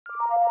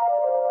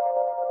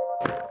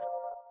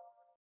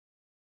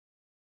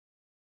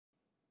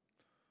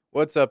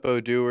What's up,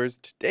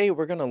 Odooers? Today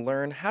we're going to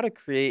learn how to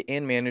create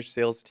and manage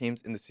sales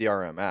teams in the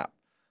CRM app.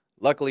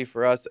 Luckily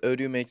for us,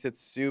 Odoo makes it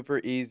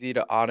super easy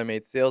to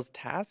automate sales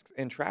tasks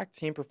and track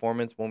team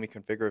performance when we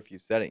configure a few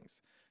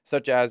settings,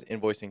 such as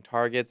invoicing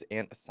targets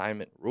and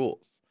assignment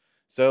rules.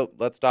 So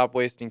let's stop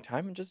wasting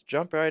time and just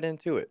jump right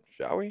into it,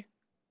 shall we?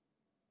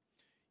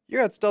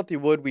 Here at Stealthy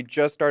Wood, we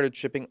just started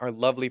shipping our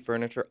lovely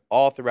furniture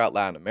all throughout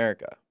Latin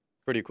America.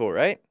 Pretty cool,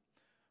 right?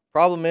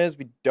 Problem is,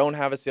 we don't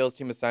have a sales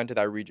team assigned to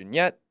that region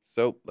yet,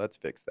 so let's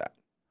fix that.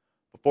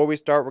 Before we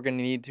start, we're going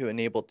to need to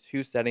enable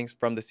two settings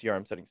from the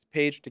CRM settings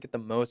page to get the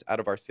most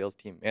out of our sales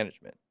team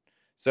management.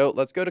 So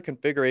let's go to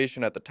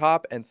configuration at the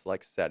top and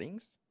select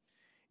settings.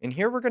 And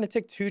here we're going to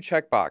tick two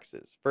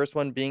checkboxes. First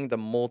one being the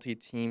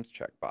multi-teams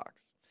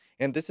checkbox.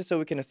 And this is so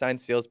we can assign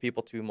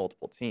salespeople to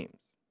multiple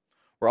teams.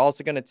 We're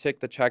also going to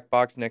tick the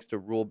checkbox next to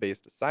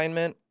rule-based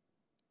assignment.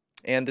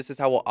 And this is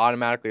how we'll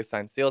automatically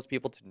assign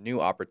salespeople to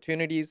new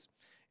opportunities.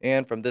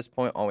 And from this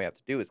point, all we have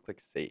to do is click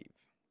save.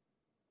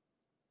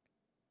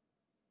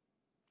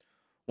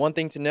 One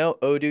thing to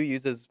note, Odoo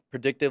uses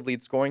predictive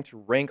lead scoring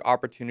to rank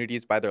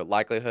opportunities by their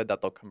likelihood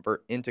that they'll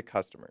convert into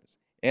customers,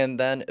 and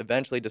then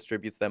eventually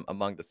distributes them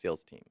among the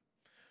sales team.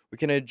 We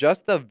can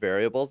adjust the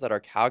variables that are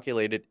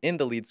calculated in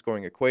the lead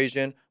scoring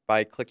equation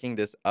by clicking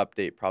this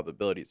Update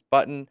Probabilities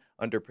button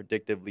under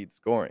Predictive Lead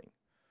Scoring.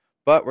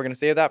 But we're going to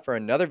save that for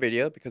another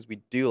video because we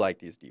do like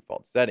these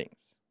default settings.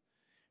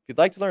 If you'd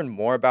like to learn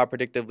more about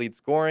predictive lead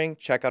scoring,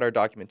 check out our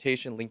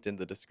documentation linked in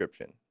the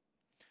description.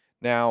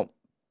 Now,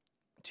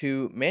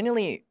 to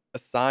manually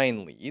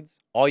assign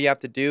leads, all you have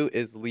to do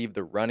is leave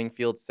the running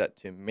field set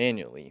to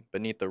manually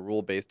beneath the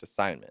rule-based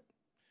assignment.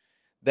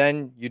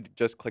 Then you'd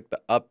just click the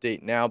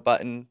Update Now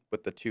button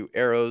with the two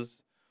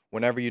arrows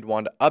whenever you'd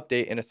want to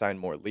update and assign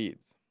more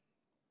leads.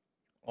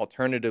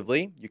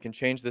 Alternatively, you can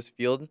change this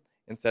field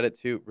and set it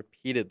to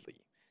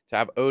repeatedly to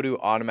have Odoo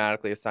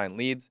automatically assign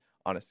leads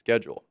on a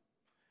schedule.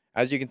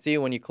 As you can see,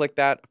 when you click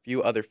that, a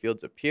few other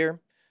fields appear.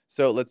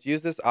 So let's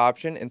use this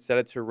option and set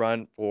it to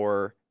run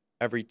for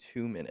every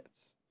 2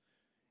 minutes.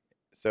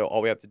 So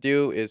all we have to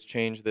do is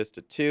change this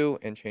to 2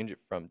 and change it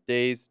from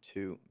days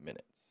to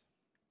minutes.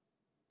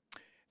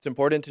 It's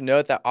important to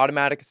note that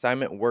automatic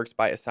assignment works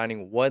by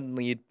assigning one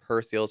lead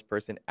per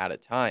salesperson at a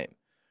time.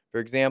 For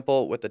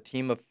example, with a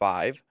team of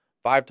 5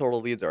 total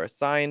leads are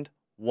assigned,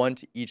 1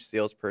 to each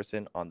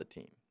salesperson on the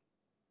team.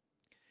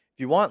 If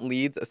you want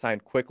leads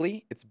assigned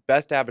quickly, it's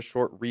best to have a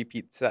short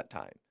repeat set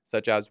time,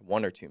 such as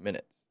 1 or 2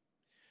 minutes.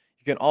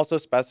 You can also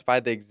specify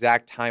the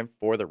exact time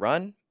for the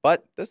run,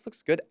 but this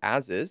looks good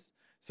as is.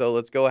 So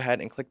let's go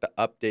ahead and click the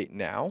Update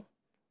Now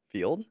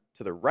field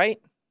to the right.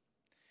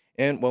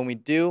 And when we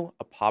do,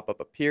 a pop-up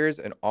appears,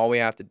 and all we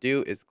have to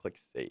do is click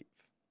Save.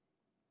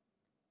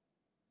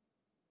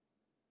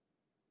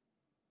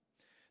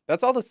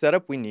 That's all the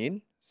setup we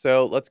need.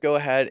 So let's go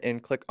ahead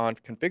and click on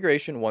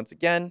Configuration once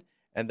again,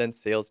 and then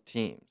Sales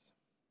Teams.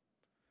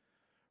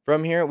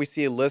 From here, we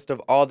see a list of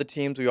all the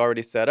teams we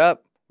already set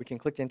up. We can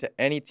click into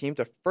any team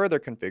to further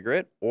configure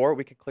it, or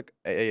we can click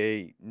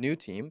a new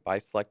team by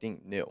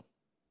selecting New.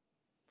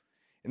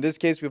 In this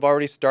case, we've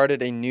already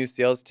started a new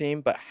sales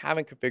team, but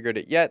haven't configured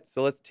it yet,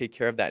 so let's take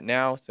care of that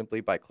now simply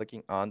by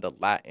clicking on the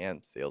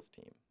LATAM sales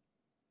team.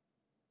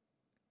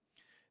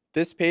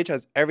 This page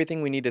has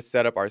everything we need to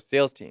set up our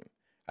sales team.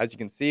 As you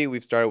can see,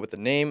 we've started with the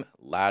name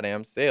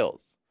LATAM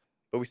Sales,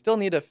 but we still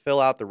need to fill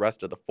out the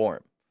rest of the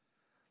form.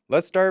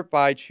 Let's start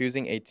by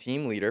choosing a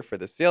team leader for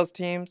the sales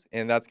teams,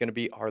 and that's going to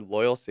be our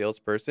loyal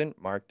salesperson,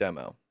 Mark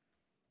Demo.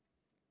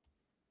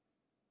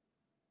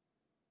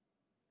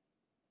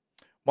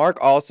 Mark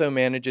also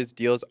manages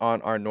deals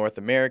on our North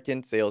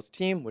American sales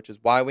team, which is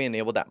why we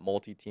enable that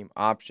multi-team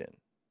option.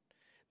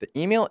 The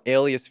email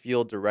alias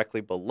field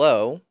directly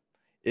below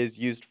is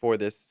used for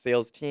this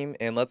sales team,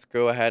 and let's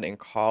go ahead and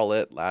call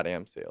it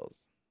LATAM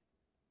Sales.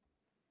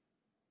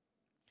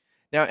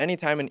 Now,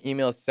 anytime an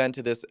email is sent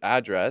to this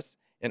address,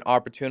 an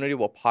opportunity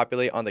will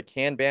populate on the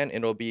Kanban and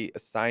it will be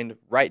assigned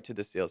right to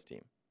the sales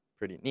team.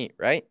 Pretty neat,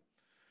 right?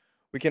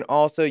 We can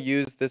also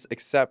use this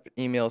accept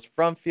emails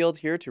from field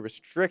here to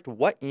restrict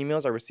what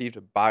emails are received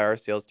by our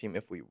sales team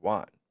if we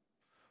want.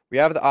 We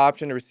have the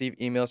option to receive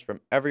emails from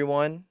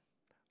everyone,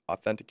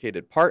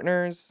 authenticated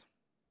partners,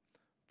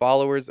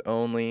 followers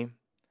only,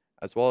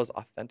 as well as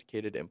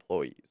authenticated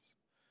employees.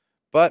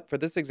 But for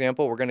this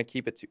example, we're going to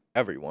keep it to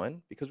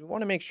everyone because we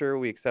want to make sure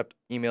we accept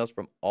emails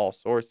from all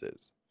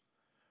sources.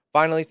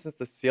 Finally, since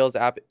the sales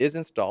app is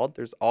installed,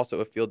 there's also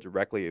a field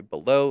directly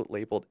below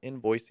labeled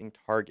Invoicing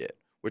Target,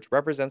 which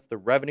represents the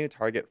revenue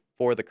target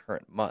for the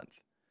current month.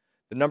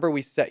 The number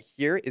we set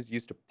here is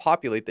used to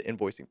populate the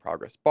invoicing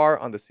progress bar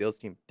on the sales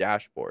team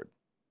dashboard.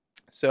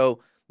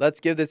 So let's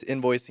give this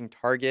invoicing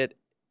target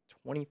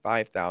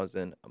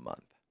 $25,000 a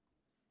month.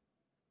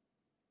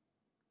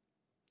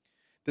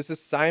 This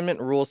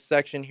assignment rules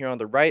section here on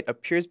the right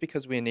appears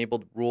because we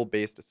enabled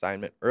rule-based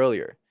assignment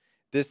earlier.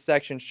 This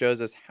section shows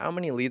us how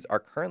many leads are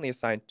currently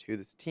assigned to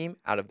this team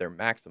out of their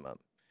maximum.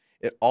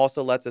 It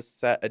also lets us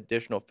set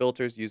additional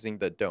filters using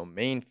the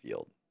domain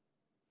field.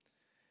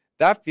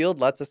 That field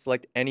lets us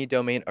select any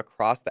domain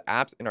across the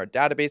apps in our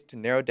database to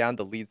narrow down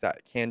the leads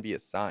that can be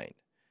assigned.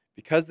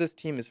 Because this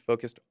team is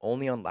focused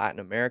only on Latin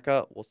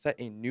America, we'll set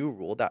a new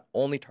rule that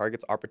only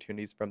targets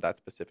opportunities from that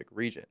specific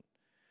region.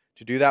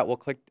 To do that, we'll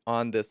click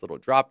on this little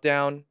drop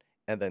down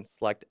and then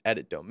select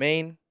Edit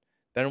Domain.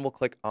 Then we'll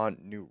click on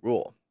New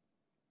Rule.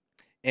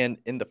 And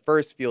in the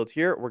first field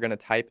here, we're going to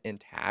type in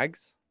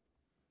tags.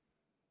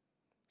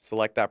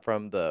 Select that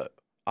from the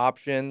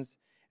options.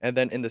 And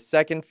then in the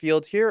second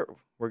field here,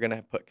 we're going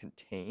to put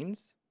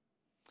contains.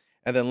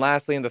 And then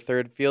lastly, in the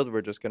third field,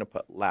 we're just going to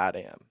put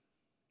LATAM.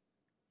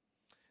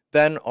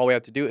 Then all we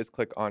have to do is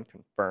click on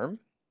confirm.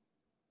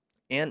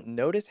 And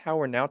notice how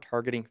we're now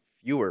targeting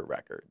fewer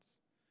records.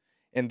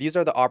 And these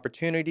are the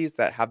opportunities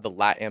that have the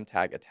LATAM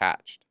tag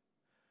attached.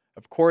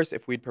 Of course,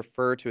 if we'd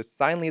prefer to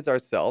assign leads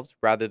ourselves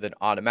rather than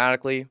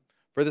automatically,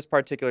 for this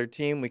particular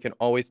team, we can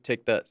always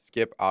tick the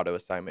skip auto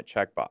assignment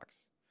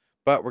checkbox.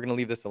 But we're going to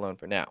leave this alone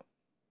for now.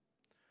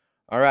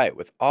 All right,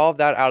 with all of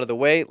that out of the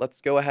way,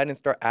 let's go ahead and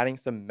start adding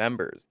some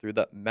members through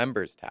the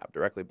Members tab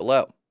directly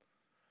below.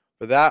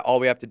 For that, all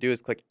we have to do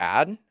is click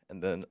Add,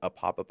 and then a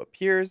pop-up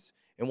appears,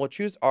 and we'll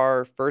choose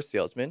our first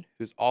salesman,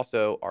 who's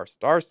also our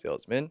star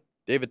salesman,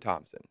 David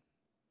Thompson.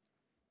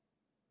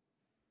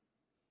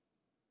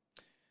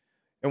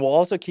 And we'll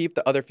also keep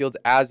the other fields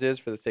as is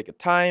for the sake of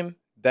time.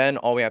 Then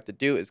all we have to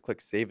do is click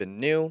Save and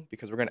New,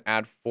 because we're going to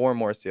add 4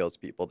 more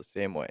salespeople the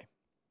same way.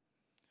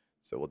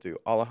 So we'll do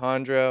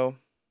Alejandro.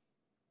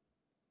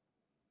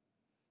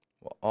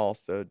 We'll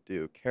also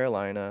do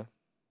Carolina.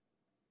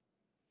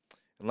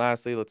 And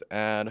lastly, let's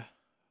add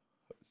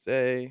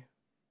Jose.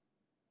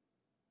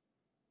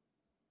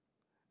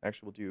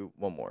 Actually, we'll do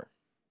one more,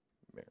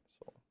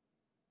 Marisol.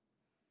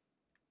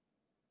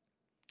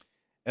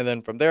 And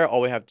then from there,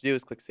 all we have to do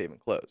is click Save and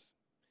Close.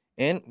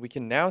 And we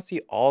can now see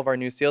all of our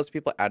new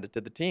salespeople added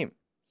to the team.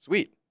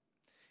 Sweet.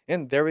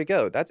 And there we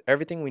go. That's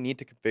everything we need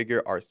to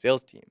configure our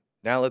sales team.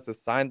 Now let's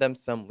assign them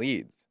some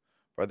leads.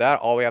 For that,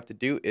 all we have to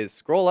do is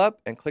scroll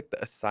up and click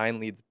the Assign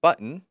Leads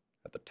button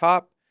at the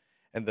top,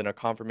 and then a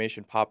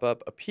confirmation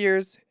pop-up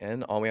appears,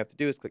 and all we have to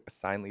do is click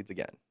Assign Leads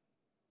again.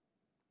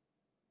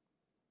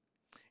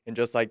 And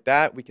just like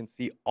that, we can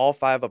see all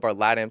 5 of our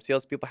LATAM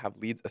salespeople have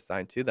leads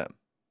assigned to them.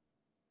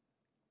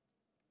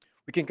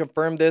 We can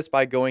confirm this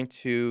by going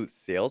to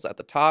Sales at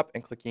the top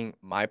and clicking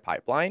My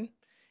Pipeline.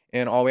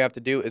 And all we have to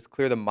do is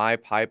clear the My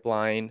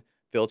Pipeline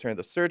filter in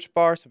the search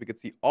bar so we can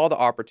see all the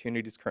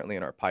opportunities currently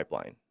in our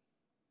pipeline.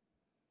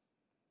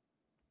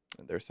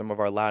 And there's some of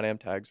our LATAM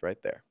tags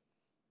right there.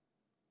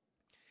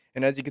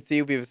 And as you can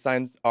see, we've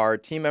assigned our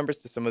team members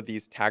to some of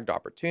these tagged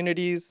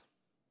opportunities.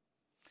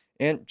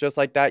 And just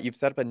like that, you've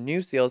set up a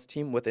new sales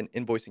team with an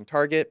invoicing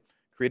target,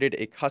 created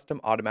a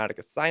custom automatic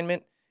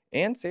assignment,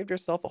 and saved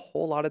yourself a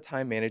whole lot of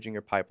time managing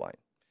your pipeline.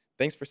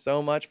 Thanks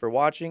so much for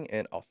watching,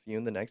 and I'll see you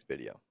in the next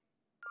video.